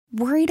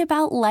Worried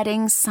about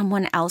letting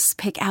someone else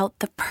pick out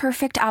the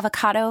perfect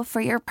avocado for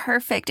your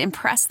perfect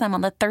impress them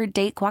on the third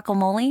date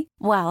guacamole?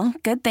 Well,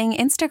 good thing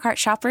Instacart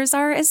shoppers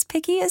are as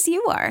picky as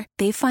you are.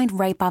 They find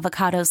ripe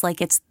avocados like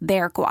it's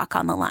their guac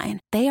on the line.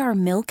 They are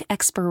milk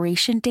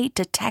expiration date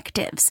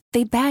detectives.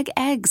 They bag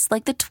eggs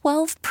like the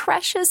 12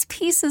 precious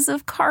pieces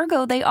of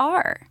cargo they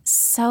are.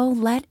 So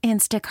let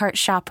Instacart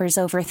shoppers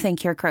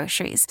overthink your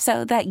groceries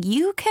so that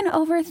you can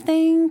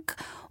overthink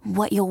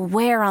what you'll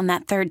wear on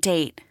that third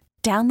date.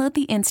 Download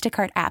the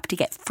Instacart app to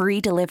get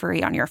free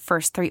delivery on your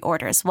first 3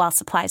 orders while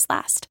supplies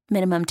last.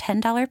 Minimum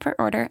 $10 per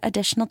order.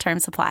 Additional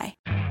terms apply.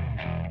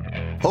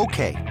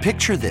 Okay,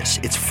 picture this.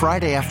 It's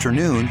Friday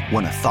afternoon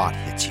when a thought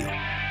hits you.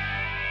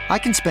 I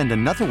can spend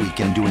another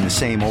weekend doing the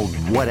same old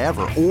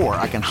whatever, or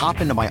I can hop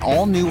into my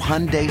all-new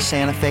Hyundai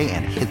Santa Fe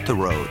and hit the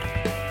road.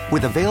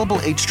 With available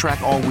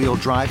H-Track all-wheel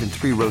drive and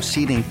 3-row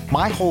seating,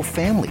 my whole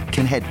family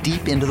can head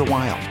deep into the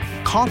wild.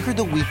 Conquer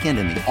the weekend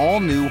in the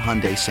all-new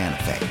Hyundai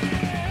Santa Fe.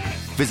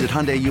 Visit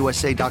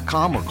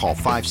HyundaiUSA.com or call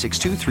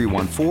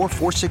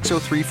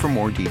 562-314-4603 for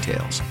more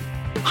details.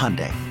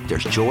 Hyundai,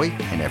 there's joy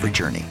in every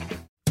journey.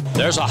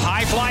 There's a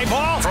high fly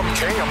ball from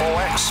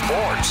KMOX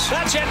Sports.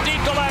 That's hit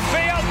deep to left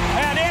field,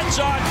 and it's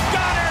on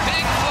Goddard.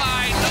 Big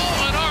fly,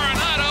 Nolan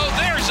Arenado.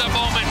 There's a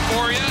moment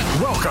for you.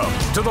 Welcome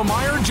to the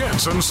Meyer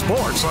Jensen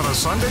Sports on a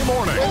Sunday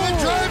morning. And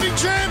the driving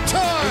jam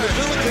time. And the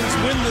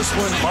Billikens win this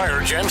one.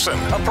 Meyer Jensen,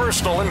 a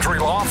personal injury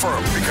law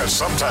firm, because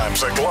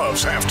sometimes the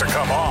gloves have to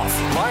come off.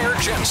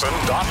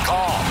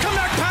 MeyerJensen.com.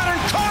 Comeback pattern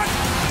caught.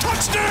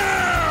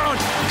 Touchdown,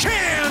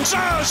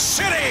 Kansas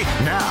City.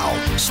 Now,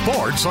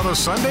 sports on a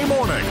Sunday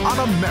morning on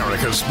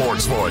America's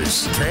Sports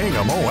Voice,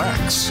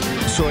 KMOX.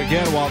 So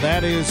again, while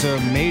that is a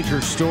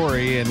major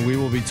story, and we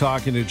will be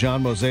talking to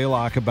John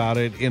Mozeliak about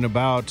it in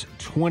about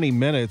 20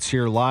 minutes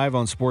here live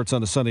on Sports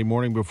on a Sunday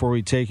morning before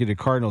we take you to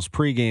Cardinals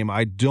pregame,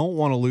 I don't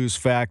want to lose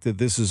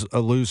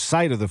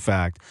sight of the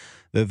fact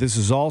that this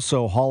is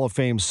also Hall of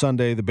Fame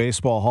Sunday, the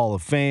Baseball Hall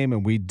of Fame,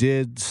 and we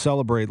did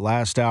celebrate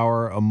last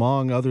hour,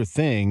 among other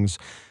things,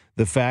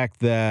 the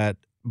fact that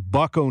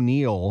Buck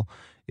O'Neil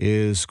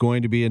is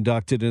going to be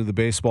inducted into the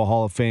Baseball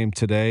Hall of Fame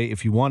today.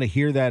 If you want to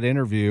hear that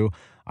interview,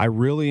 I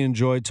really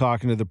enjoyed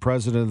talking to the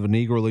president of the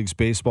Negro Leagues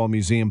Baseball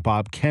Museum,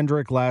 Bob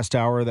Kendrick, last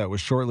hour. That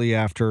was shortly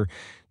after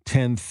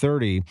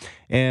 10:30.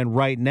 And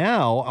right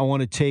now, I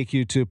want to take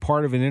you to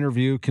part of an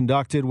interview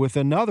conducted with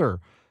another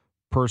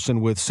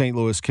person with St.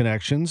 Louis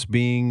connections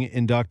being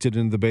inducted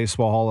into the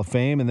Baseball Hall of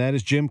Fame, and that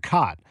is Jim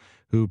Kaat,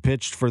 who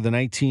pitched for the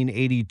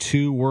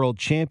 1982 World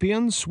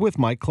Champions with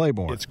Mike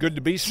Claiborne. It's good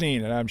to be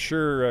seen, and I'm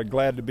sure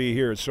glad to be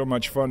here. It's so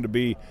much fun to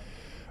be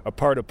a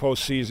part of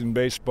postseason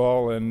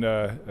baseball, and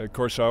of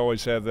course I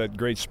always have that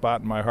great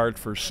spot in my heart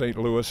for St.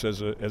 Louis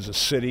as a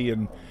city,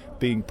 and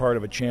being part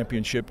of a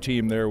championship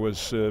team there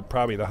was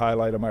probably the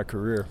highlight of my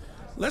career.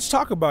 Let's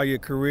talk about your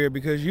career,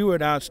 because you were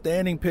an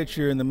outstanding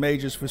pitcher in the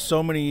majors for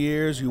so many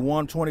years. You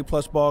won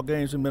 20-plus ball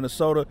games in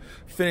Minnesota,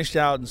 finished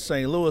out in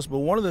St. Louis. But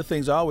one of the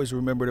things I always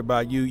remembered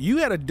about you, you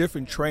had a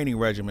different training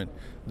regimen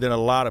than a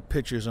lot of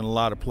pitchers and a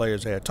lot of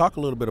players had. Talk a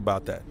little bit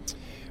about that.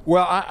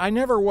 Well, I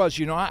never was.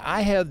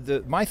 I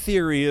had my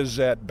theory is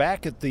that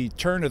back at the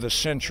turn of the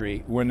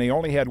century, when they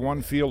only had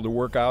one field to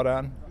work out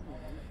on,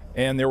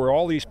 and there were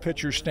all these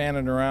pitchers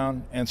standing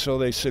around, and so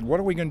they said, what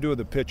are we going to do with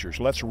the pitchers?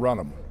 Let's run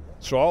them.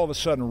 So all of a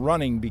sudden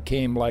running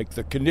became like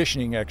the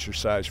conditioning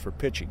exercise for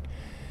pitching.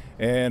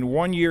 And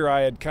one year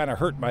I had kind of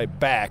hurt my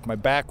back. My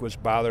back was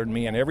bothering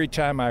me, and every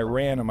time I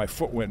ran and my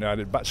foot went out.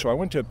 So I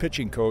went to a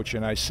pitching coach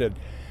and I said,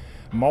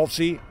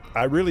 Maltzy,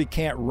 I really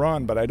can't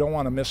run, but I don't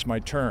want to miss my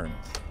turn.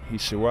 He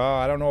said, well,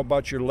 I don't know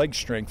about your leg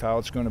strength, how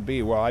it's going to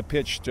be. Well, I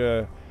pitched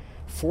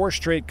 4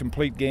 straight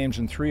complete games,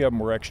 and 3 of them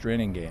were extra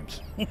inning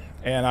games.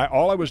 And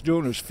all I was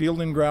doing was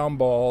fielding ground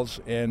balls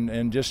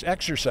and just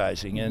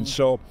exercising. And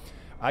so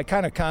I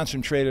kind of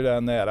concentrated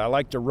on that. I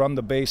like to run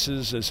the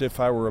bases as if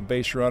I were a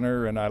base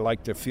runner, and I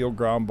like to field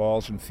ground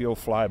balls and field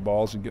fly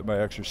balls and get my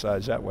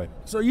exercise that way.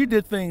 So you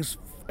did things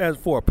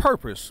for a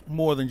purpose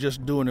more than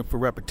just doing it for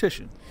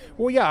repetition.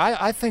 Well, yeah,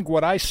 I think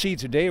what I see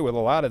today with a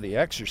lot of the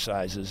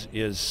exercises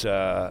is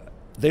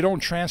they don't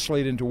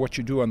translate into what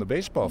you do on the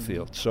baseball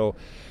field. So,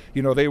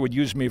 they would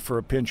use me for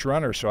a pinch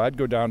runner, so I'd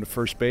go down to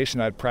first base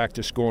and I'd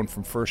practice going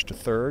from first to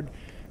third.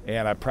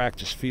 And I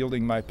practice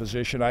fielding my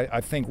position.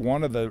 I think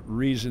one of the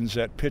reasons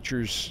that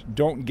pitchers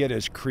don't get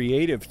as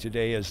creative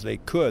today as they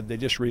could, they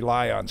just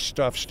rely on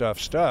stuff,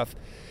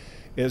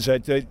 is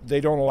that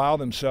they don't allow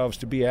themselves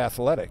to be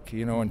athletic,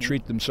 and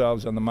treat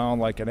themselves on the mound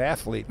like an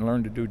athlete and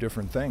learn to do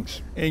different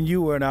things. And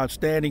you were an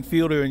outstanding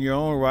fielder in your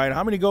own right.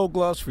 How many gold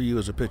gloves for you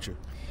as a pitcher?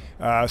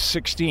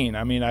 16.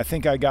 I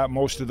think I got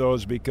most of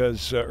those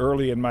because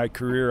early in my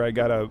career I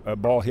got a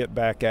ball hit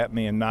back at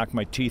me and knocked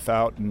my teeth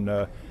out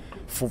and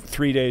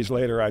 3 days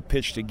later, I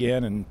pitched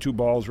again, and 2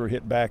 balls were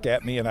hit back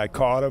at me, and I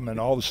caught them. And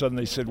all of a sudden,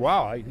 they said,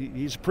 "Wow,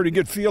 he's a pretty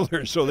good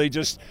fielder." So they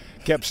just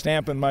kept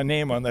stamping my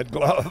name on that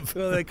glove.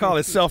 Well, they call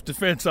it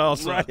self-defense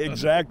also. Right,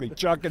 exactly.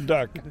 Chuck and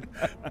duck.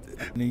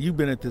 You've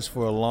been at this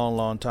for a long,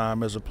 long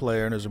time as a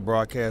player and as a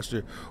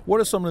broadcaster.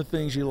 What are some of the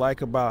things you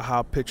like about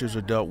how pitchers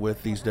are dealt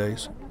with these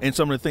days, and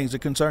some of the things that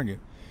concern you?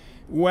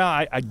 Well,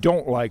 I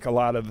don't like a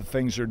lot of the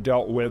things they're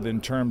dealt with in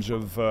terms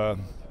of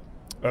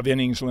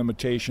innings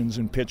limitations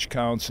and pitch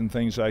counts and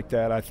things like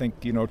that. I think,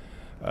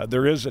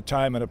 there is a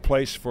time and a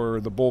place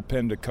for the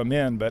bullpen to come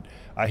in, but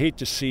I hate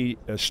to see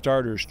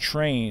starters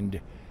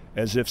trained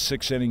as if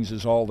 6 innings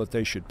is all that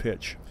they should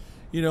pitch.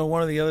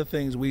 One of the other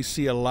things we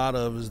see a lot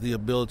of is the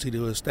ability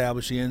to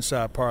establish the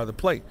inside part of the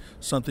plate,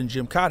 something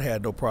Jim Kaat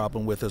had no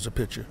problem with as a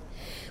pitcher.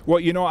 Well,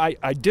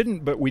 I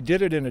didn't, but we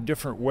did it in a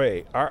different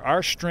way.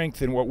 Our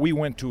strength in what we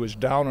went to is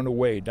down and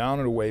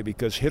away,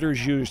 because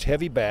hitters used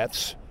heavier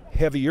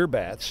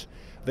bats.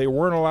 They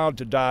weren't allowed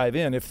to dive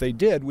in. If they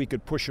did, we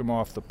could push them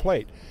off the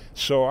plate.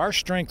 So our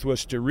strength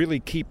was to really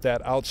keep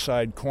that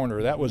outside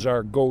corner. That was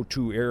our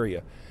go-to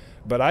area.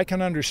 But I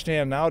can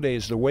understand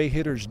nowadays the way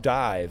hitters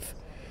dive.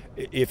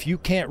 If you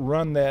can't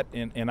run that,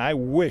 and I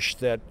wish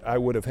that I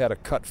would have had a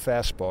cut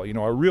fastball,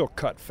 a real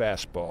cut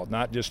fastball,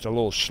 not just a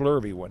little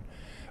slurvy one,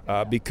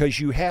 because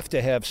you have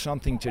to have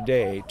something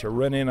today to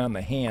run in on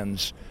the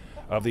hands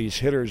of these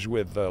hitters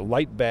with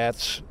light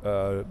bats,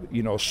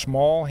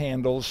 small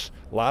handles,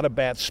 a lot of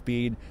bat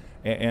speed,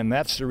 and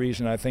that's the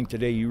reason I think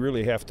today you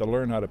really have to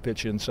learn how to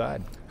pitch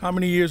inside. How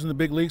many years in the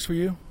big leagues for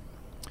you?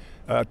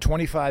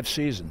 25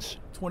 seasons.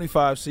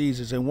 25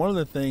 seasons, and one of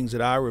the things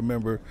that I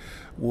remember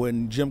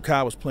when Jim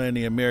Kaat was playing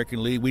the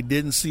American League, we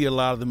didn't see a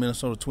lot of the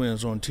Minnesota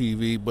Twins on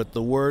TV, but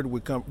the word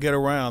would get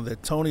around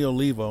that Tony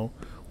Olivo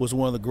was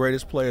one of the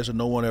greatest players that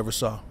no one ever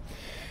saw.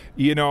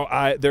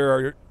 There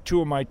are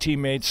 2 of my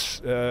teammates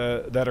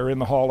that are in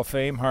the Hall of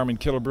Fame, Harmon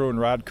Killebrew and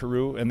Rod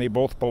Carew, and they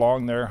both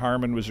belong there.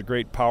 Harmon was a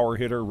great power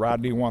hitter.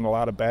 Rodney won a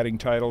lot of batting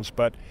titles.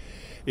 But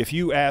if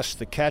you ask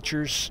the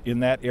catchers in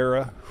that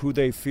era who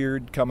they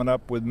feared coming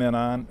up with men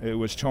on, it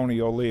was Tony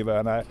Oliva.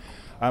 And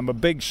I'm a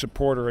big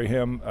supporter of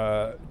him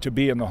to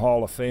be in the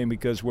Hall of Fame,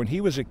 because when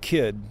he was a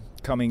kid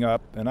coming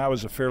up, and I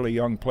was a fairly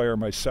young player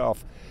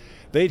myself,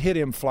 they'd hit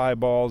him fly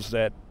balls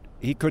that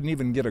he couldn't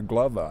even get a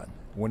glove on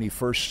when he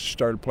first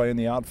started playing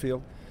the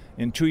outfield.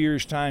 In 2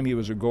 years' time, he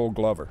was a Gold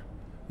Glover.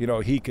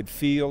 He could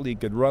field, he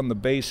could run the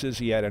bases,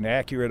 he had an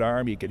accurate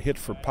arm, he could hit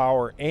for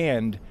power,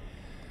 and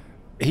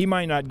he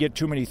might not get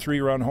too many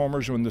 3-run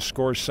homers when the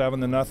score's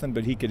 7-0,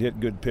 but he could hit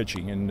good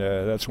pitching, and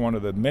that's one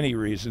of the many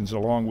reasons,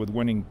 along with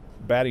winning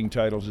batting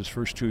titles his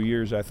first 2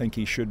 years, I think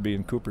he should be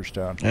in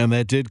Cooperstown. And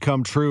that did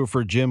come true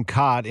for Jim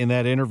Kaat in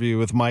that interview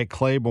with Mike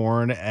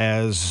Claiborne.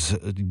 As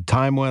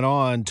time went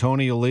on,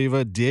 Tony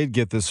Oliva did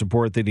get the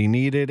support that he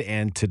needed,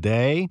 and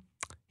today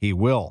he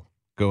will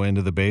go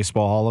into the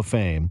Baseball Hall of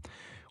Fame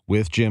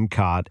with Jim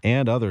Kaat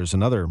and others.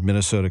 Another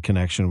Minnesota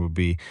connection would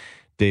be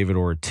David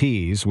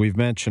Ortiz. We've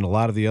mentioned a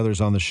lot of the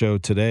others on the show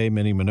today,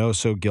 Minnie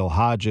Minoso, Gil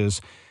Hodges,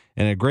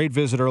 and a great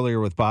visit earlier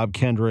with Bob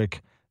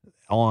Kendrick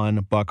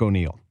on Buck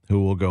O'Neil,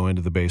 who will go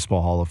into the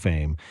Baseball Hall of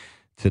Fame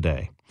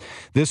today.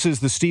 This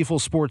is the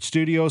Stifel Sports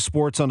Studio,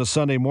 Sports on a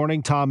Sunday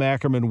morning. Tom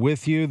Ackerman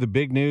with you. The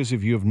big news,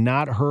 if you have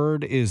not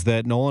heard, is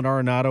that Nolan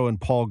Arenado and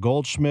Paul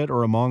Goldschmidt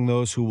are among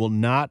those who will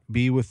not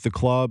be with the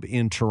club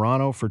in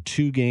Toronto for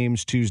 2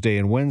 games Tuesday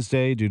and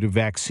Wednesday due to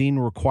vaccine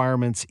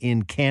requirements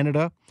in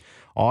Canada.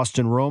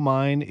 Austin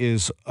Romine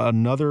is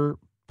another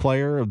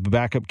player, the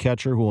backup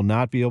catcher, who will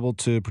not be able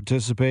to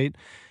participate.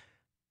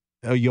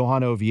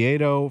 Johan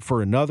Oviedo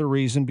for another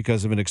reason,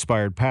 because of an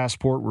expired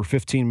passport. We're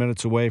 15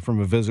 minutes away from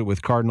a visit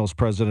with Cardinals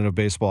President of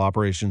Baseball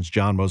Operations,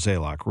 John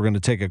Mozeliak. We're going to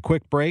take a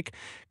quick break,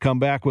 come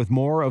back with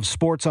more of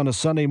Sports on a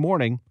Sunday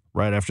morning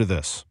right after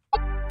this.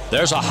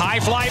 There's a high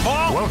fly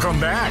ball. Welcome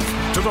back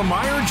to the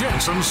Meyer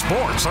Jensen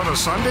Sports on a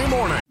Sunday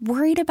morning.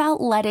 Worried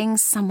about letting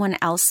someone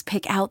else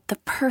pick out the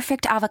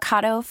perfect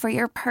avocado for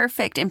your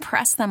perfect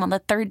impress them on the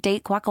third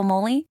date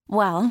guacamole?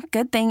 Well,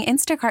 good thing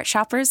Instacart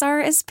shoppers are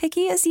as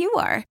picky as you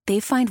are. They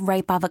find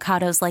ripe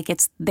avocados like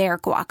it's their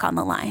guac on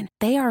the line.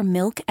 They are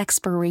milk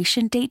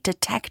expiration date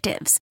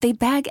detectives. They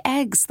bag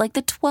eggs like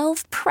the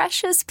 12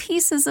 precious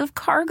pieces of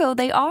cargo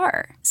they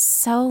are.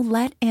 So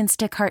let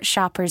Instacart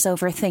shoppers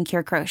overthink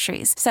your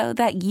groceries so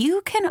that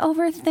you can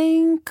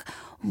overthink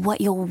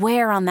what you'll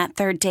wear on that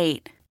third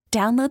date.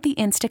 Download the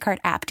Instacart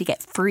app to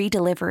get free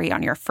delivery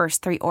on your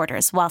first 3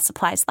 orders while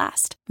supplies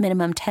last.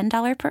 Minimum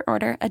 $10 per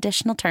order.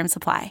 Additional terms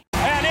apply.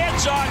 And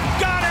it's on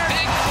Gunner.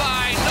 Big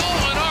fly,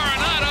 Nolan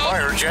Arenado.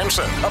 Meyer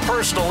Jensen, a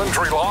personal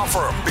injury law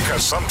firm,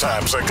 because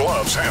sometimes the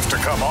gloves have to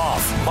come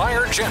off.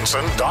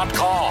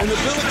 MeyerJensen.com. And the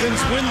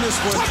Billikens win this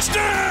one.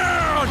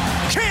 Touchdown,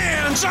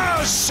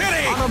 Kansas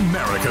City. On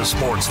America's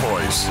Sports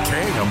Voice,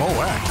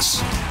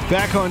 KMOX.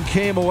 Back on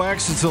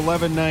KMOX, it's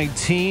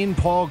 11:19.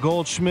 Paul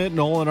Goldschmidt,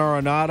 Nolan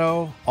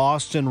Arenado,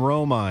 Austin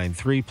Romine,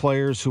 3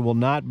 players who will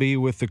not be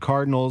with the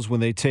Cardinals when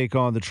they take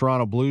on the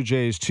Toronto Blue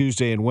Jays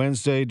Tuesday and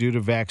Wednesday due to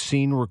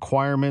vaccine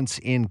requirements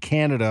in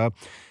Canada.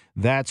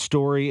 That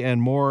story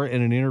and more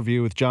in an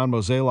interview with John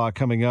Mozeliak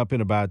coming up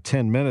in about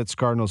 10 minutes.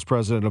 Cardinals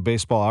President of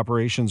Baseball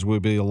Operations will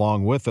be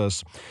along with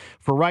us.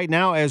 For right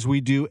now, as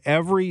we do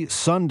every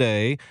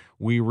Sunday,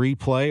 we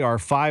replay our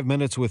 5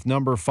 minutes with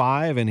number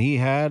 5, and he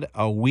had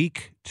a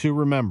week to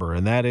remember,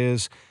 and that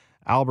is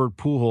Albert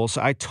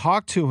Pujols. I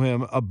talked to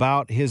him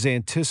about his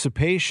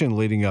anticipation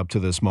leading up to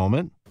this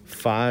moment.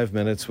 5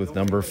 minutes with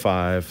number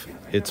 5.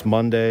 It's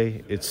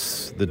Monday.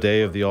 It's the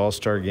day of the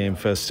All-Star Game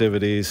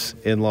festivities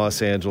in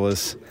Los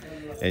Angeles.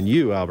 And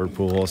you, Albert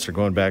Pujols, are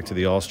going back to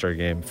the All-Star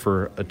Game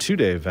for a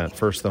 2-day event.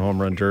 First, the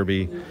Home Run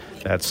Derby.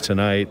 That's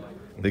tonight.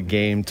 The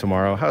game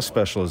tomorrow. How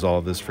special is all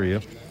of this for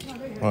you?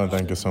 Well,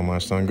 thank you so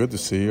much, son. Good to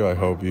see you. I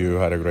hope you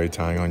had a great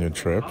time on your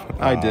trip.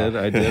 I did.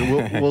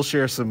 We'll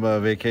share some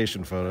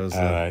vacation photos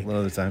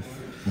another time.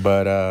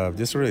 But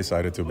just really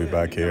excited to be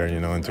back here,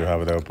 and to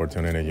have the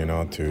opportunity,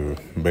 to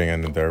being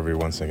in the Derby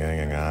once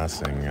again in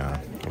us, and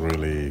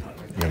really,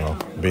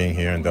 being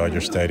here in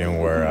Dodger Stadium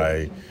where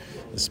I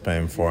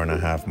spent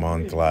 4.5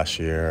 months last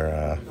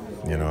year.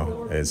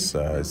 It's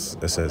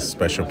a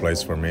special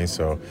place for me.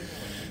 So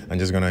I'm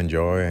just gonna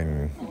enjoy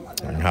and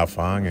have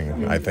fun.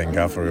 And I thank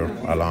God for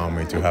allowing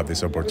me to have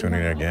this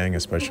opportunity again,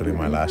 especially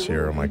my last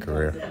year of my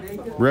career.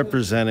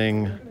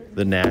 Representing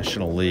the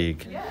National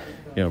League.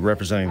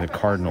 Representing the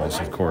Cardinals,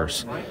 of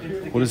course.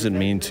 What does it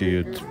mean to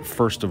you,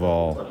 first of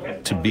all,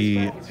 to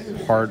be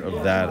part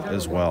of that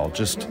as well,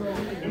 just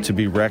to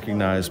be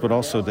recognized, but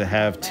also to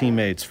have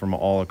teammates from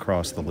all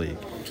across the league?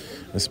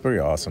 It's pretty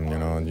awesome,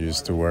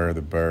 just to wear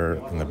the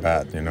bird and the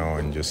bat,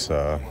 and just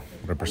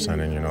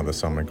representing, the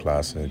Summit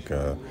Classic.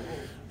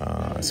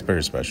 It's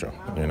very special,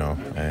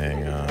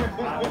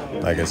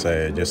 and like I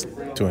say, just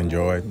to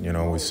enjoy it,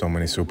 with so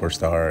many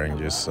superstars, and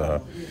just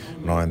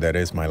knowing that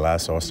it's my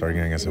last All-Star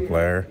game as a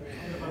player,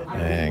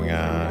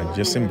 and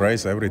just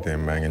embrace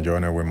everything, man,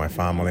 enjoying it with my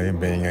family,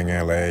 being in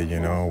LA,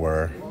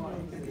 where,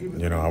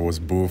 I was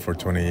booed for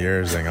 20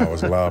 years and I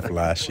was loved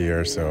last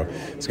year, so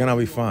it's going to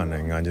be fun,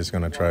 and I'm just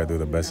going to try to do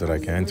the best that I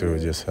can to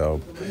just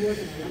help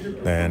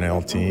the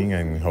NL team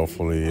and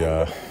hopefully,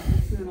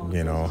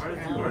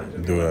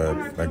 do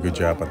a good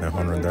job at the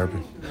Home Run Derby.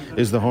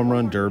 Is the Home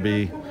Run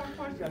Derby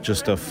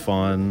just a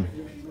fun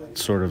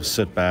sort of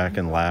sit back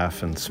and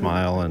laugh and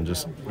smile and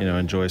just,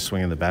 enjoy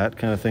swinging the bat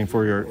kind of thing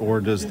for you,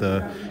 or does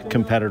the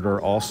competitor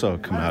also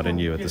come out in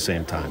you at the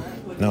same time?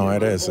 No,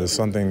 it is. It's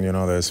something,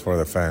 that's for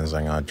the fans,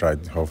 and I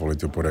tried hopefully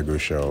to put a good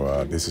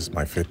show. This is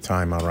my 5th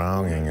time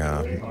around, and,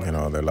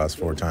 the last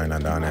 4 times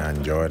I've done it, I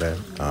enjoyed it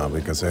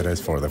because it is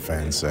for the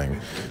fans,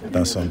 and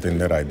that's something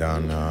that I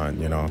done,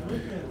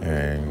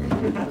 and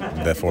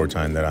the 4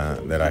 times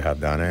that I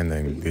have done it,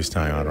 and this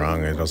time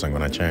around it wasn't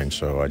going to change.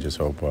 So I just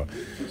hope,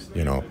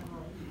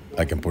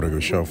 I can put a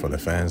good show for the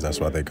fans. That's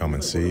what they come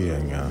and see,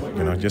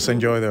 and just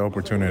enjoy the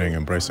opportunity and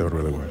embrace it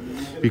really well.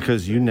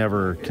 Because you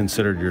never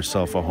considered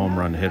yourself a home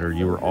run hitter.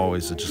 You were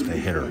always just a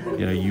hitter.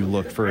 You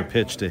looked for a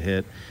pitch to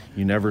hit.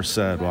 You never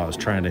said, well, I was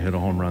trying to hit a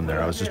home run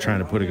there. I was just trying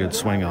to put a good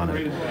swing on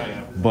it.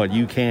 But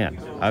you can.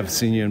 I've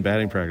seen you in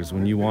batting practice.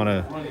 When you want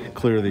to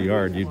clear the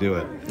yard, you do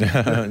it.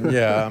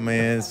 Yeah, I mean,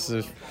 it's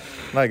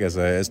like I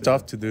say, it's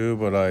tough to do,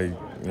 but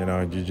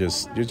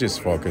you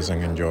just focus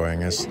and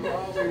enjoying it.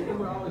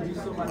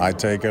 I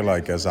take it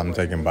like as I'm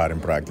taking batting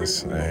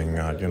practice, and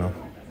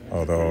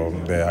although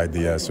the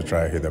idea is to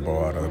try to hit the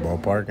ball out of the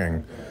ballpark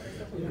and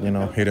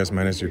hit as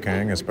many as you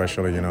can,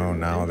 especially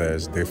now that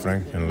it's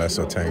different and less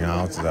than 10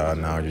 outs.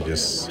 Now you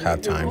just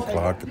have time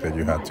clock that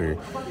you have to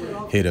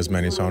hit as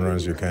many home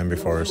runs as you can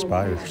before it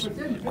expires.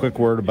 Quick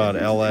word about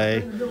LA.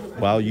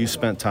 While you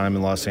spent time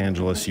in Los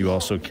Angeles, you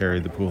also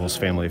carried the Pujols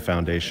Family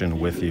Foundation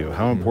with you.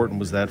 How important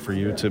was that for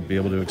you to be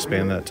able to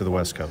expand that to the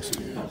West Coast?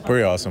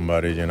 Pretty awesome,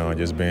 buddy.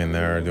 Just being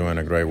there, doing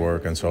a great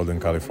work in Southern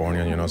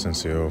California,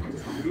 since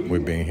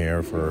we've been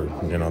here for,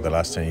 the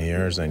last 10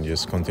 years, and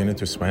just continue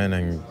to spend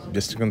and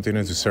just to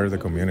continue to serve the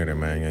community,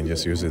 man, and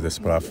just use this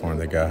platform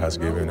that God has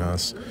given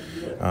us,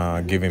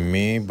 given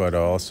me, but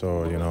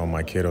also,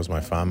 my kiddos, my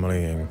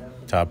family, and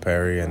Todd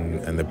Perry,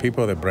 and the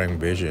people that bring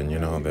vision,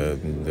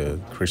 the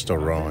Crystal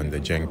Rowan, the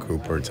Jen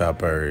Cooper, Todd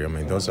Perry. I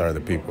mean, those are the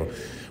people,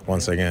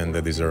 once again,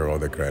 that deserve all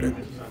the credit.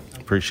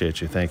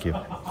 Appreciate you. Thank you.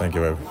 Thank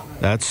you, Evan.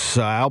 That's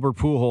Albert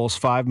Pujols,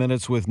 5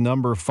 minutes with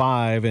number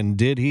 5. And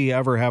did he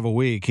ever have a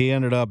week? He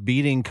ended up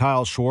beating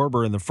Kyle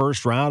Schwarber in the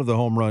first round of the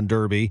Home Run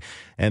Derby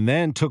and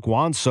then took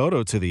Juan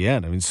Soto to the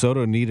end. I mean,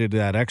 Soto needed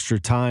that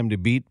extra time to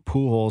beat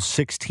Pujols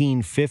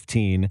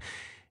 16-15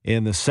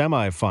 in the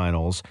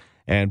semifinals.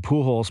 And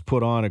Pujols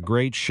put on a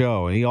great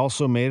show. And he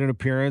also made an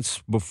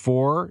appearance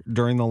before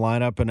during the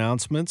lineup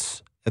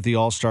announcements at the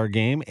All-Star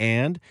Game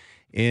and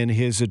in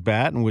his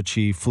at-bat, in which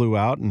he flew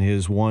out in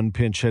his one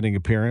pinch-hitting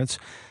appearance.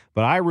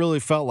 But I really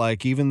felt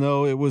like, even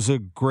though it was a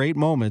great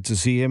moment to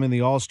see him in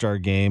the All-Star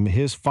Game,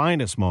 his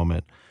finest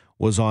moment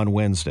was on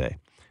Wednesday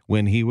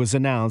when he was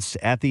announced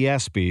at the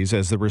ESPYs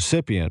as the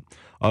recipient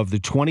of the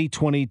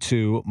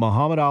 2022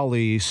 Muhammad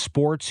Ali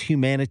Sports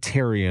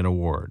Humanitarian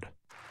Award.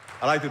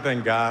 I'd like to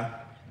thank God,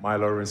 my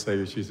Lord and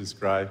Savior Jesus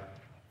Christ,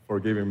 for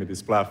giving me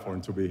this platform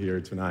to be here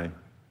tonight.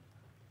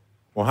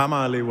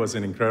 Muhammad Ali was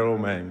an incredible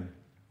man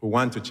who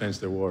wanted to change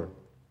the world.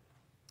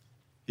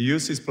 He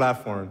used his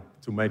platform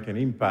to make an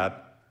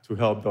impact to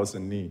help those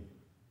in need.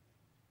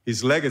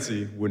 His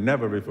legacy will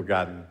never be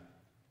forgotten,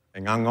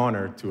 and I'm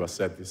honored to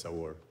accept this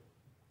award.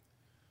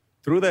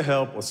 Through the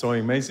help of so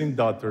amazing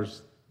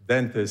doctors,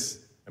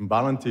 dentists, and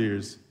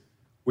volunteers,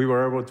 we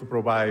were able to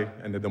provide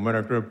in the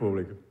Dominican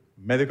Republic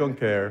medical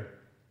care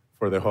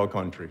for the whole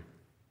country.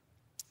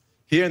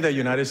 Here in the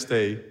United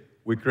States,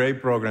 we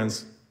create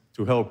programs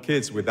to help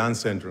kids with Down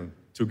syndrome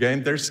to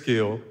gain their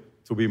skill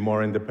to be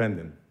more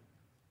independent.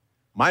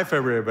 My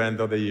favorite event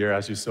of the year,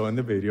 as you saw in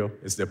the video,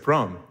 is the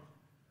prom,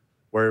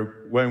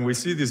 where when we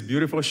see these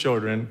beautiful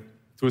children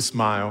to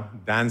smile,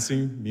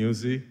 dancing,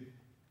 music,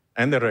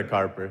 and the red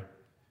carpet,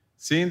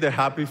 seeing their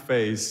happy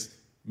face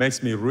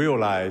makes me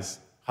realize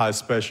how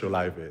special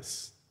life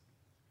is.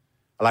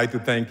 I'd like to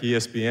thank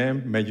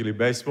ESPN, Major League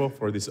Baseball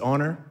for this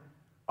honor.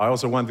 I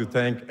also want to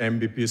thank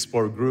MVP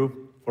Sport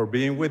Group for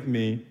being with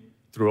me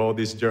through all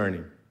this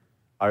journey.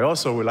 I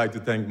also would like to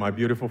thank my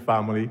beautiful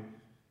family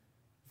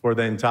for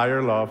the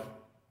entire love,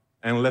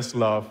 endless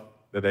love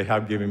that they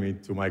have given me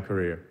to my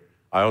career.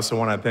 I also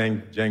want to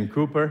thank Jane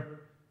Cooper,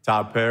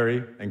 Todd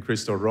Perry, and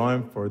Crystal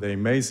Rowan for the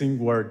amazing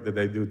work that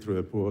they do through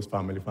the Pujols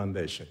Family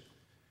Foundation.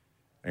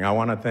 And I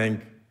want to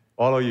thank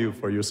all of you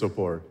for your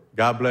support.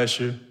 God bless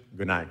you.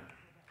 Good night.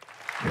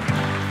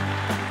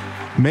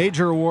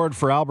 Major award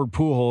for Albert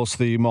Pujols,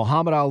 the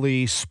Muhammad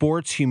Ali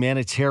Sports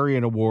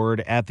Humanitarian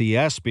Award at the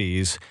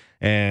ESPYs,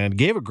 and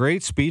gave a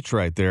great speech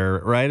right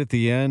there, right at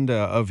the end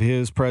of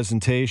his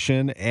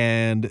presentation,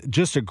 and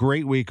just a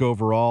great week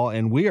overall.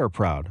 And we are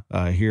proud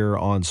here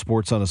on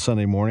Sports on a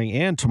Sunday Morning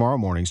and tomorrow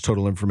morning's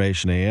Total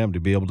Information AM to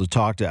be able to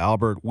talk to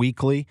Albert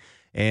weekly.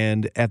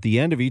 And at the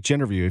end of each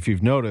interview, if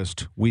you've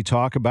noticed, we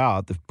talk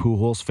about the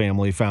Pujols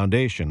Family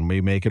Foundation.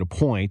 We make it a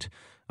point,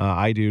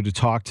 I do, to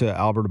talk to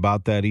Albert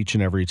about that each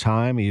and every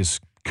time. He's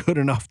good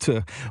enough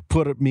to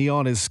put me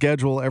on his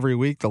schedule every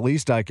week. The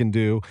least I can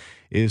do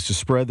is to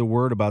spread the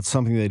word about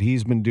something that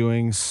he's been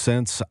doing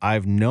since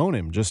I've known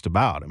him, just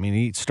about. I mean,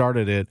 he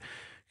started it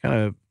kind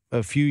of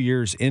a few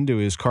years into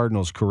his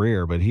Cardinals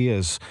career, but he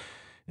has,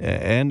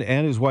 and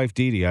his wife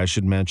Dee Dee, I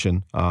should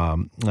mention.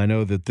 I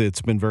know that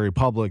it's been very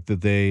public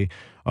that they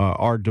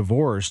are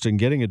divorced and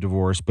getting a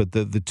divorce, but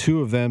the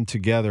two of them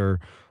together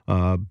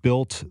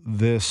built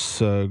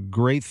this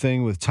great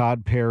thing with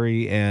Todd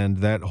Perry and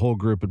that whole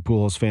group at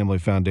Pujols Family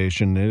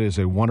Foundation. It is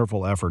a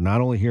wonderful effort,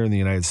 not only here in the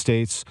United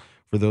States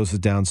for those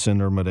with Down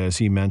syndrome, but as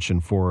he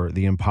mentioned, for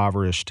the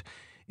impoverished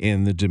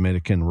in the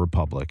Dominican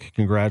Republic.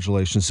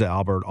 Congratulations to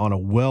Albert on a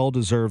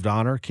well-deserved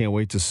honor. Can't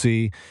wait to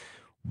see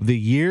the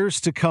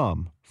years to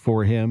come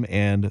for him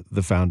and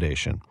the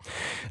foundation.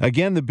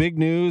 Again, the big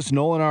news,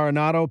 Nolan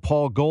Arenado,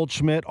 Paul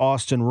Goldschmidt,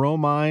 Austin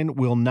Romine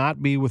will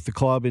not be with the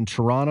club in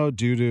Toronto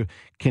due to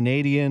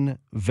Canadian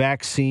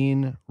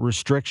vaccine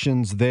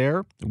restrictions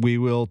there. We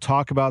will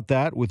talk about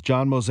that with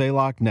John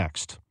Mozeliak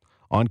next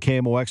on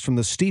KMOX from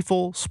the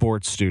Stifel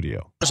Sports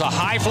Studio. There's a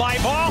high fly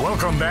ball.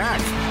 Welcome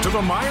back to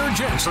the Meyer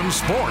Jensen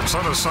Sports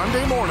on a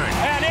Sunday Morning.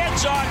 And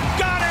it's on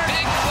Gunner.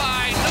 Big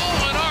fly,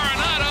 Nolan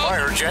Arenado.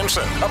 Meyer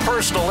Jensen, a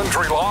personal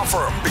injury law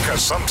firm,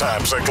 because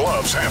sometimes the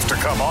gloves have to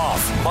come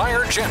off.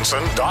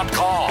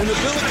 MeyerJensen.com. And the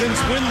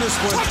Billikens win this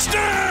one.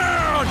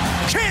 Touchdown,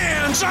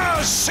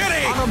 Kansas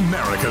City. On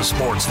America's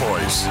Sports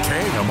Voice,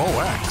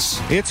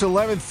 KMOX. It's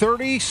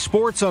 11:30,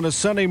 Sports on a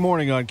Sunday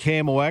Morning on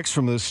KMOX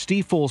from the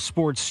Stifel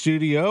Sports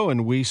Studio,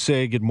 and we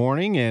say good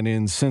morning. And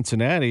in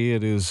Cincinnati,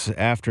 it is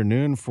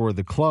afternoon for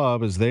the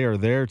club as they are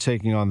there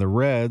taking on the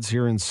Reds.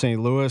 Here in St.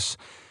 Louis,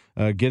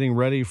 getting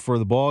ready for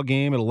the ball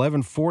game at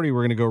 11:40.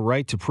 We're going to go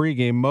right to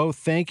pregame. Mo,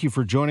 thank you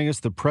for joining us.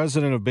 The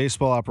president of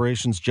baseball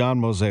operations, John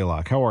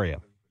Mozeliak. How are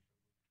you?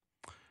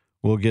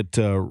 We'll get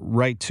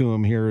right to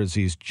him here as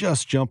he's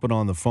just jumping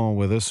on the phone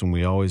with us, and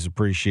we always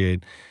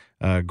appreciate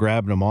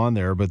grabbing him on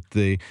there. But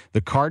the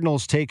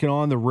Cardinals taking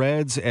on the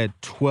Reds at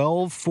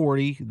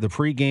 12:40, the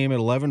pregame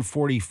at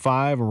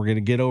 11:45, and we're going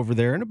to get over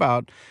there in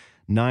about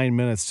 9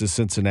 minutes to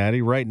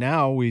Cincinnati. Right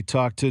now, we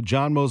talk to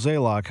John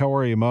Mozeliak. How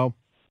are you, Mo?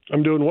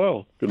 I'm doing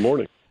well. Good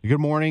morning. Good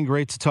morning.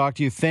 Great to talk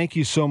to you. Thank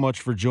you so much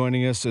for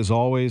joining us, as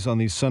always, on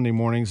these Sunday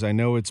mornings. I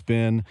know it's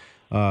been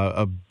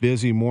a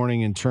busy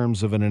morning in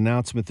terms of an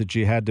announcement that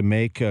you had to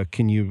make.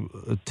 Can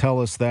you tell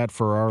us that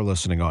for our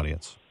listening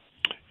audience?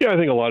 Yeah, I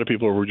think a lot of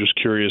people were just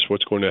curious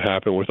what's going to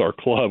happen with our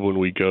club when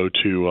we go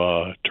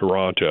to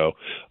Toronto.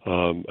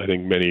 I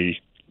think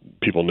many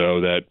people know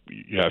that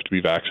you have to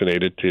be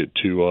vaccinated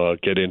to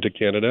get into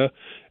Canada,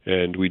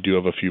 and we do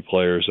have a few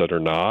players that are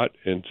not,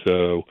 and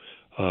so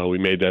we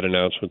made that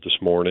announcement this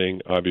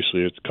morning.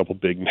 Obviously, it's a couple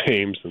big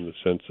names in the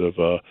sense of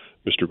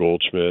Mr.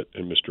 Goldschmidt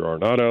and Mr.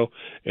 Arenado,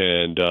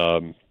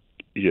 and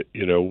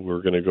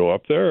we're going to go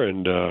up there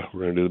and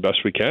we're going to do the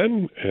best we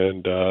can,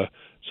 and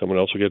someone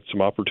else will get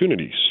some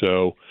opportunities.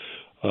 So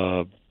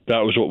that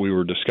was what we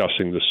were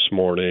discussing this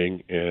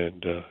morning,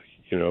 and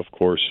of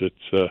course,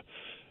 it's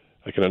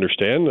I can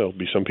understand there'll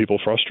be some people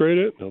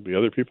frustrated, and there'll be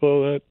other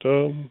people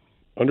that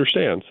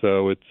understand.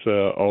 So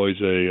it's always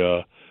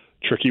a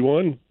tricky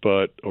one,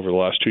 but over the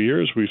last 2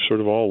 years, we've sort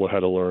of all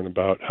had to learn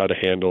about how to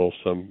handle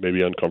some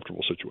maybe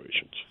uncomfortable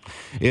situations.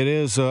 It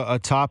is a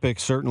topic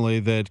certainly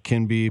that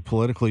can be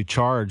politically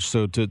charged.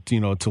 So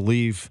to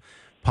leave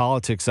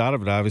politics out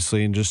of it,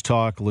 obviously, and just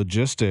talk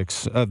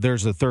logistics.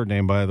 There's a third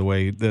name, by the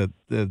way, that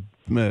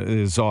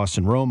is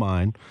Austin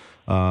Romine,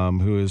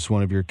 who is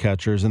one of your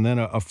catchers, and then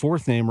a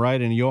fourth name,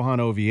 right, in Johan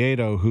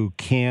Oviedo, who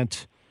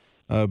can't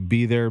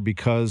be there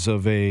because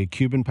of a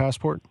Cuban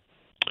passport.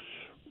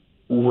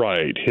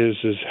 Right. His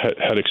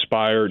had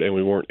expired, and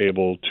we weren't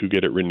able to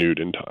get it renewed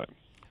in time.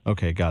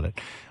 Okay, got it.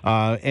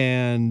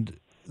 And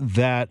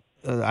that,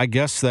 I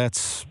guess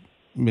that's,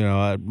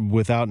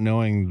 without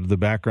knowing the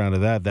background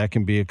of that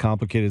can be a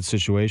complicated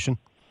situation?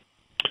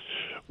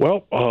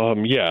 Well,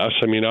 yes.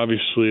 I mean,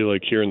 obviously,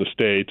 like here in the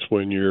States,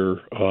 when your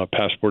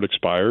passport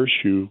expires,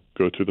 you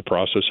go through the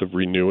process of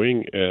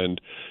renewing, and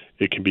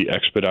it can be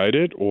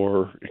expedited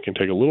or it can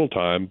take a little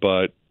time,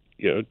 but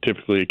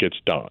typically it gets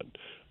done.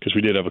 Because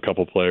we did have a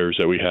couple players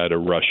that we had to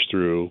rush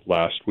through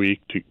last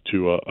week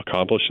to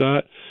accomplish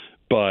that.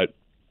 But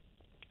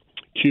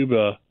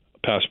Cuba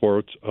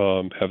passports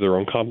have their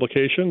own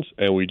complications,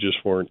 and we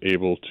just weren't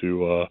able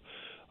to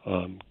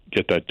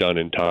get that done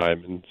in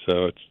time. And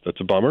so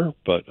that's a bummer,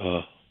 but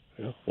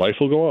life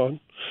will go on.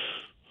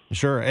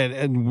 Sure,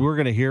 and we're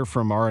going to hear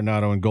from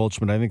Arenado and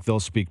Goldschmidt. I think they'll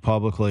speak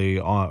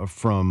publicly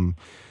from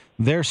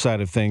their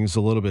side of things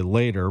a little bit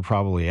later,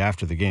 probably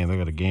after the game. They've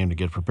got a game to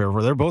get prepared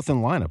for. They're both in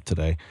lineup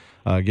today,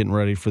 getting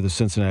ready for the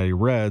Cincinnati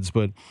Reds.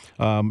 But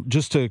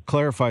just to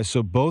clarify,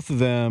 so both of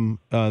them,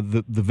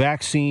 the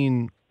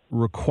vaccine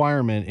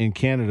requirement in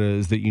Canada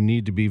is that you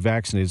need to be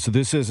vaccinated. So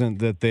this isn't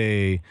that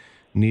they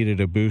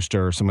needed a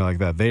booster or something like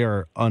that. They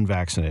are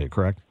unvaccinated,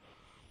 correct?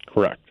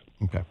 Correct.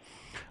 Okay.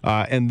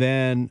 And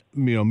then,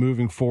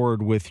 moving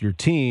forward with your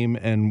team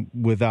and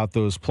without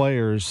those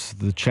players,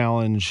 the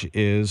challenge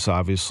is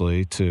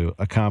obviously to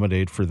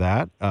accommodate for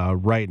that.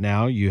 Right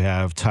now, you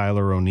have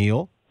Tyler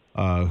O'Neill,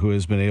 who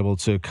has been able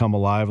to come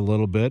alive a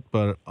little bit,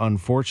 but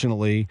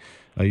unfortunately,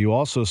 you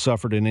also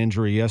suffered an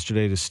injury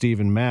yesterday to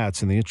Steven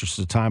Matz. In the interest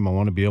of time, I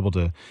want to be able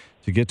to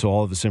get to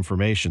all of this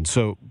information.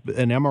 So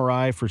an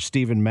MRI for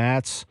Steven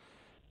Matz,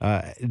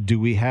 do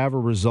we have a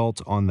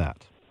result on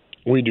that?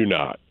 We do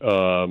not.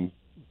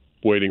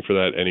 Waiting for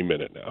that any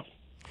minute now.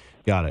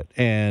 Got it.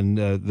 And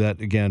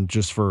that, again,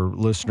 just for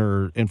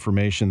listener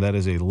information, that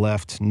is a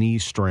left knee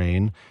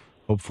strain.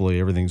 Hopefully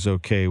everything's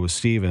okay with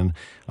Steven.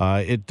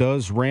 It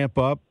does ramp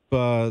up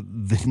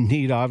the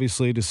need,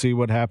 obviously, to see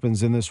what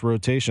happens in this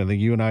rotation. I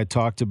think you and I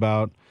talked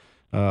about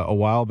a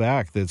while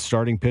back that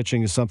starting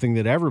pitching is something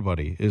that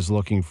everybody is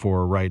looking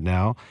for right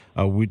now.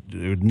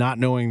 Not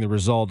knowing the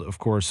result, of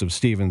course, of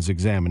Steven's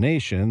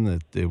examination,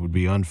 that it would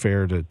be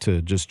unfair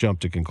to just jump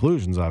to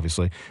conclusions,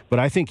 obviously. But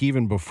I think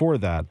even before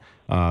that,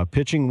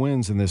 pitching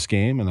wins in this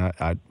game.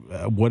 And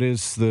what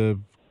is the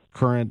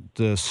current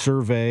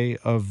survey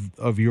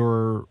of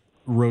your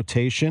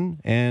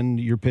rotation and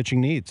your pitching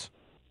needs?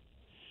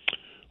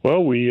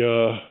 Well, we've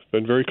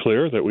been very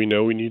clear that we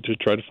know we need to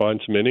try to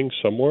find some innings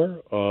somewhere.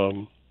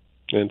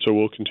 And so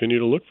we'll continue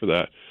to look for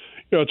that.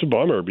 It's a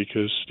bummer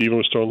because Steven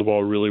was throwing the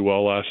ball really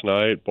well last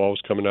night. Ball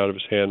was coming out of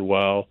his hand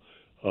well.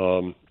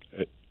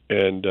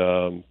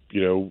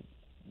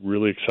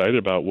 Really excited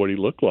about what he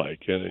looked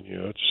like. And,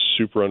 it's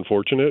super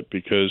unfortunate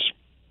because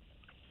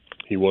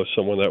he was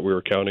someone that we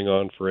were counting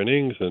on for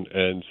innings.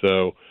 And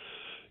so,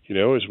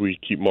 as we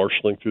keep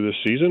marshaling through this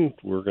season,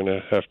 we're going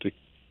to have to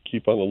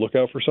keep on the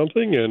lookout for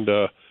something. And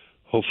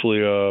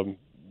hopefully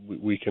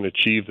we can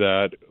achieve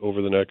that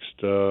over the next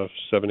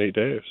 7-8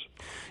 days.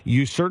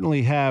 You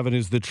certainly have, and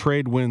as the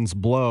trade winds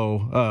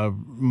blow,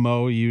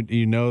 Mo,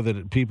 you know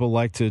that people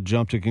like to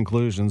jump to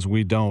conclusions.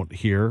 We don't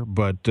here,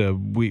 but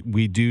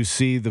we do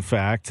see the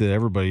fact that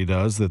everybody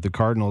does, that the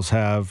Cardinals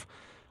have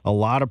a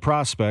lot of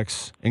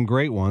prospects and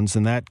great ones,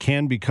 and that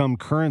can become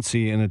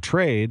currency in a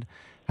trade.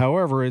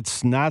 However,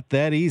 it's not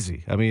that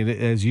easy. I mean,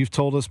 as you've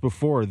told us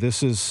before,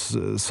 this is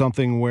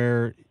something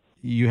where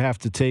you have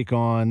to take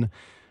on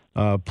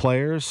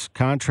players,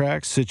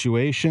 contracts,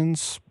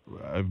 situations,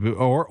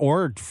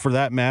 or for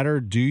that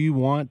matter, do you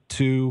want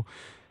to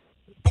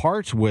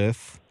part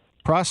with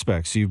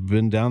prospects? You've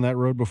been down that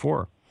road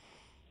before.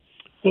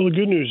 Well, the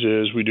good news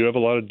is we do have a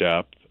lot of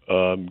depth.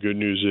 Good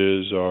news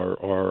is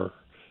our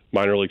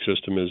minor league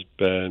system has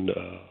been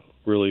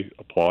really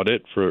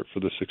applauded for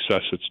the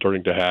success it's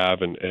starting to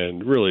have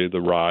and really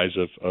the rise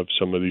of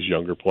some of these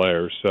younger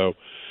players. So,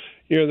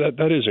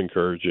 that is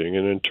encouraging.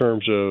 And in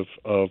terms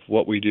of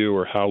what we do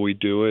or how we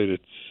do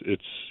it,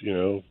 it's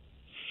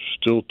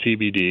still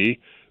TBD.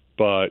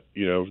 But,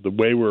 the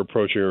way we're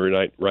approaching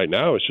it right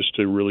now is just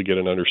to really get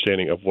an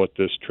understanding of what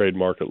this trade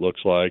market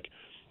looks like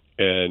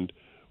and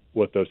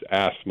what those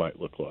asks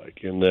might look like.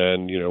 And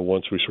then,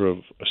 once we sort of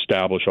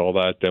establish all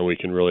that, then we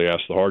can really ask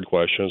the hard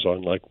questions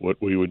on like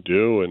what we would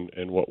do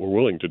and what we're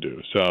willing to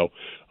do. So,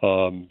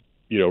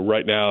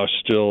 right now,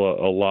 still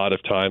a lot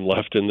of time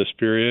left in this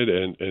period,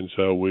 and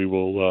so we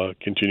will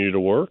continue to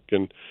work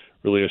and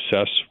really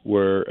assess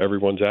where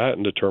everyone's at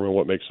and determine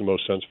what makes the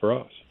most sense for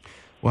us.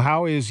 Well,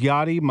 how is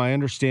Yadi? My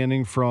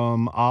understanding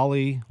from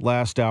Ollie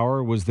last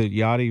hour was that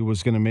Yadi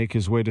was going to make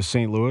his way to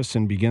St. Louis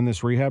and begin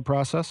this rehab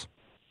process?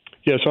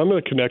 Yeah, so I'm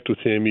going to connect with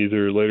him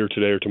either later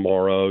today or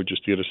tomorrow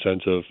just to get a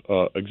sense of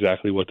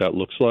exactly what that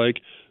looks like.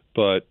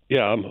 But,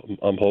 yeah,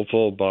 I'm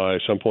hopeful by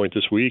some point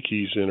this week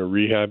he's in a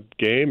rehab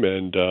game.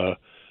 And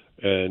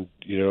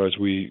you know, as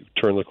we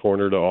turn the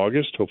corner to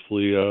August,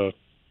 hopefully,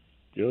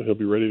 he'll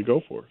be ready to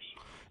go for us.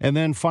 And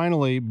then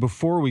finally,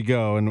 before we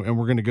go, and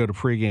we're going to go to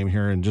pregame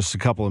here in just a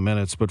couple of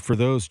minutes, but for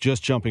those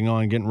just jumping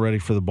on, getting ready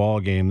for the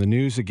ball game, the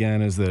news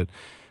again is that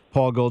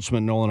Paul Goldschmidt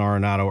and Nolan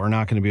Arenado are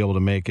not going to be able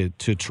to make it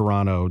to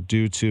Toronto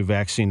due to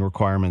vaccine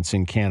requirements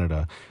in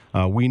Canada.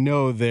 We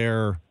know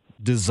their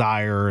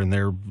desire and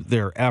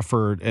their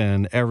effort,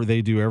 and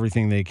they do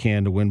everything they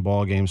can to win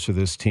ball games for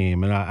this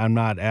team. And I'm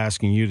not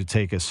asking you to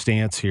take a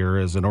stance here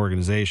as an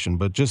organization,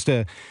 but just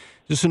an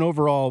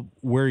overall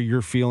where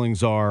your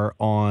feelings are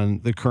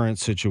on the current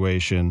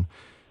situation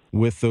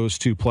with those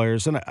two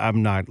players. And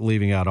I'm not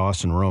leaving out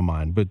Austin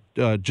Romine,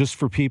 but just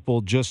for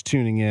people just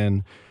tuning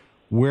in,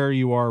 where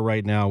you are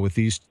right now with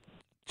these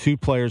two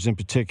players in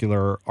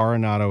particular,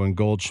 Arenado and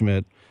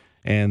Goldschmidt,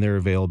 and their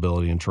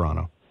availability in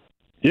Toronto.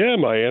 Yeah,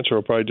 my answer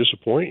will probably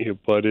disappoint you,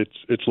 but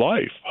it's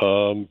life.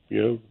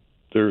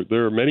 There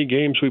are many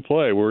games we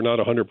play. We're not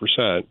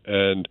 100%,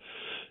 and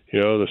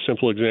the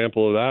simple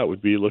example of that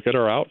would be look at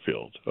our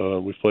outfield.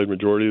 We've played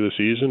majority of the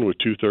season with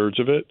 2/3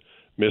 of it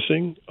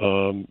missing.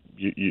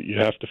 You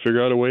have to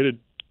figure out a way to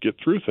get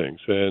through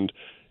things, and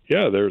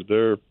yeah,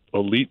 they're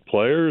elite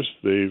players.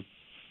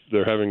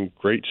 They're having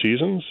great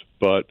seasons,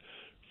 but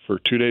for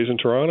 2 days in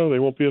Toronto, they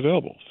won't be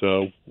available.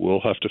 So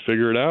we'll have to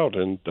figure it out,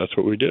 and that's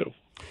what we do.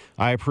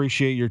 I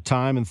appreciate your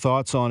time and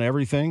thoughts on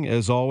everything,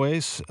 as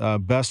always.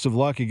 Best of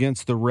luck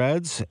against the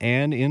Reds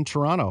and in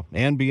Toronto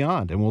and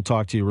beyond, and we'll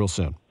talk to you real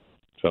soon.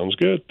 Sounds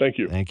good. Thank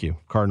you. Thank you.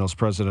 Cardinals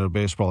President of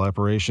Baseball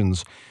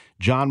Operations,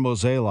 John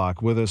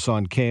Mozeliak, with us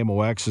on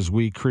KMOX as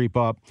we creep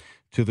up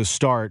to the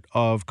start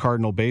of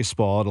Cardinal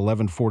baseball at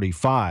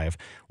 11:45.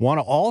 Want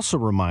to also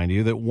remind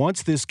you that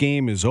once this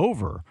game is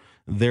over,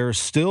 there's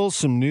still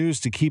some news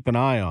to keep an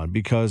eye on,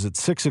 because at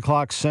 6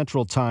 o'clock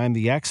Central Time,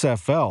 the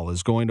XFL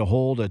is going to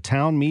hold a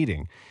town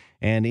meeting.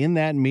 And in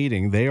that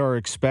meeting, they are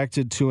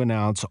expected to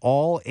announce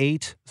all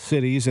 8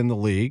 cities in the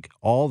league,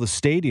 all the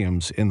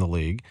stadiums in the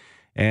league,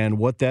 and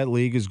what that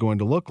league is going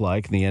to look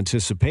like. And the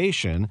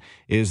anticipation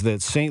is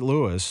that St.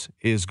 Louis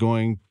is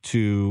going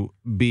to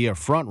be a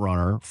front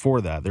runner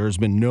for that. There has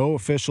been no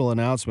official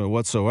announcement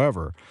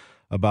whatsoever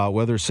about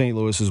whether St.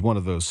 Louis is one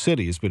of those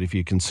cities, but if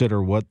you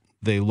consider what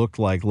they looked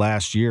like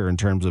last year in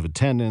terms of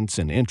attendance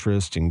and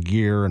interest and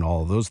gear and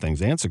all of those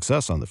things, and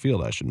success on the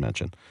field, I should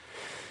mention,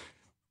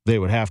 they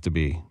would have to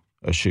be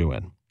a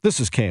shoo-in.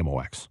 This is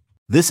KMOX.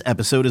 This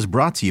episode is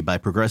brought to you by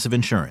Progressive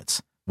Insurance.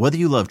 Whether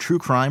you love true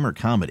crime or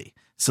comedy,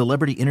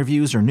 celebrity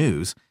interviews or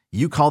news,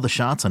 you call the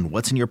shots on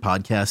what's in your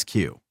podcast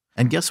queue.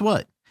 And guess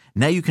what?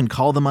 Now you can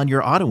call them on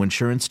your auto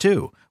insurance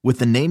too, with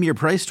the Name Your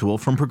Price tool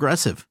from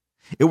Progressive.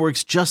 It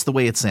works just the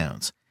way it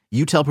sounds.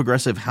 You tell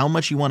Progressive how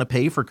much you want to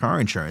pay for car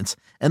insurance,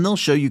 and they'll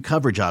show you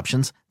coverage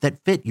options that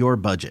fit your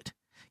budget.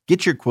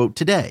 Get your quote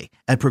today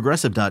at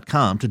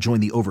Progressive.com to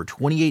join the over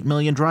 28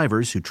 million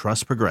drivers who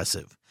trust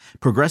Progressive.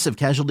 Progressive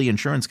Casualty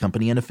Insurance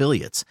Company and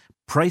Affiliates.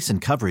 Price and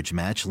coverage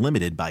match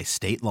limited by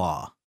state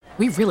law.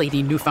 We really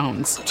need new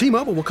phones.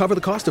 T-Mobile will cover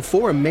the cost of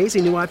 4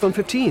 amazing new iPhone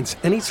 15s,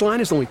 and each line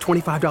is only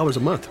 $25 a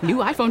month. New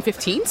iPhone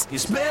 15s?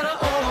 It's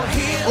better over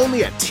here.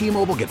 Only at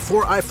T-Mobile, get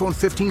 4 iPhone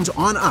 15s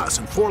on us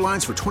and 4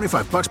 lines for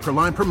 $25 per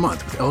line per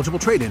month with eligible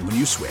trade-in when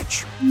you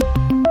switch.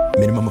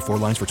 Minimum of 4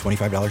 lines for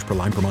 $25 per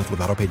line per month with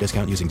autopay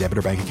discount using debit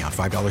or bank account.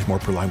 $5 more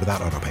per line without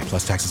autopay,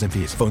 plus taxes and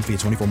fees. Phone fee at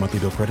 24 monthly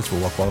bill credits for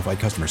well-qualified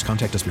customers.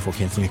 Contact us before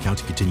canceling account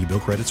to continue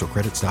bill credits or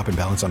credit stop and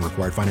balance on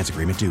required finance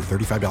agreement due.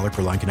 $35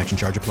 per line connection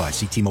charge applies.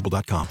 See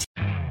T-Mobile.com.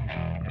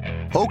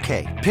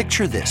 Okay,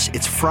 picture this.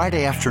 It's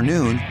Friday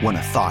afternoon when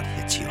a thought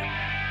hits you.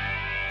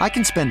 I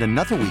can spend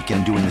another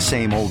weekend doing the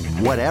same old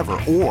whatever,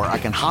 or I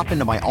can hop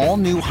into my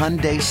all-new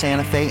Hyundai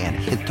Santa Fe and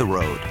hit the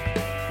road.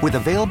 With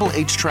available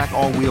H-Track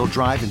all-wheel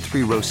drive and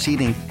 3-row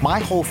seating, my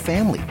whole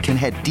family can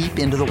head deep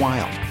into the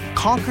wild.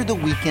 Conquer the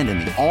weekend in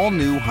the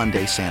all-new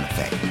Hyundai Santa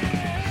Fe.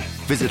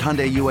 Visit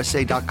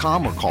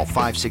HyundaiUSA.com or call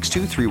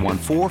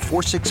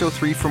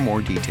 562-314-4603 for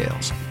more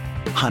details.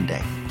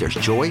 Hyundai, there's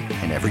joy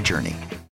in every journey.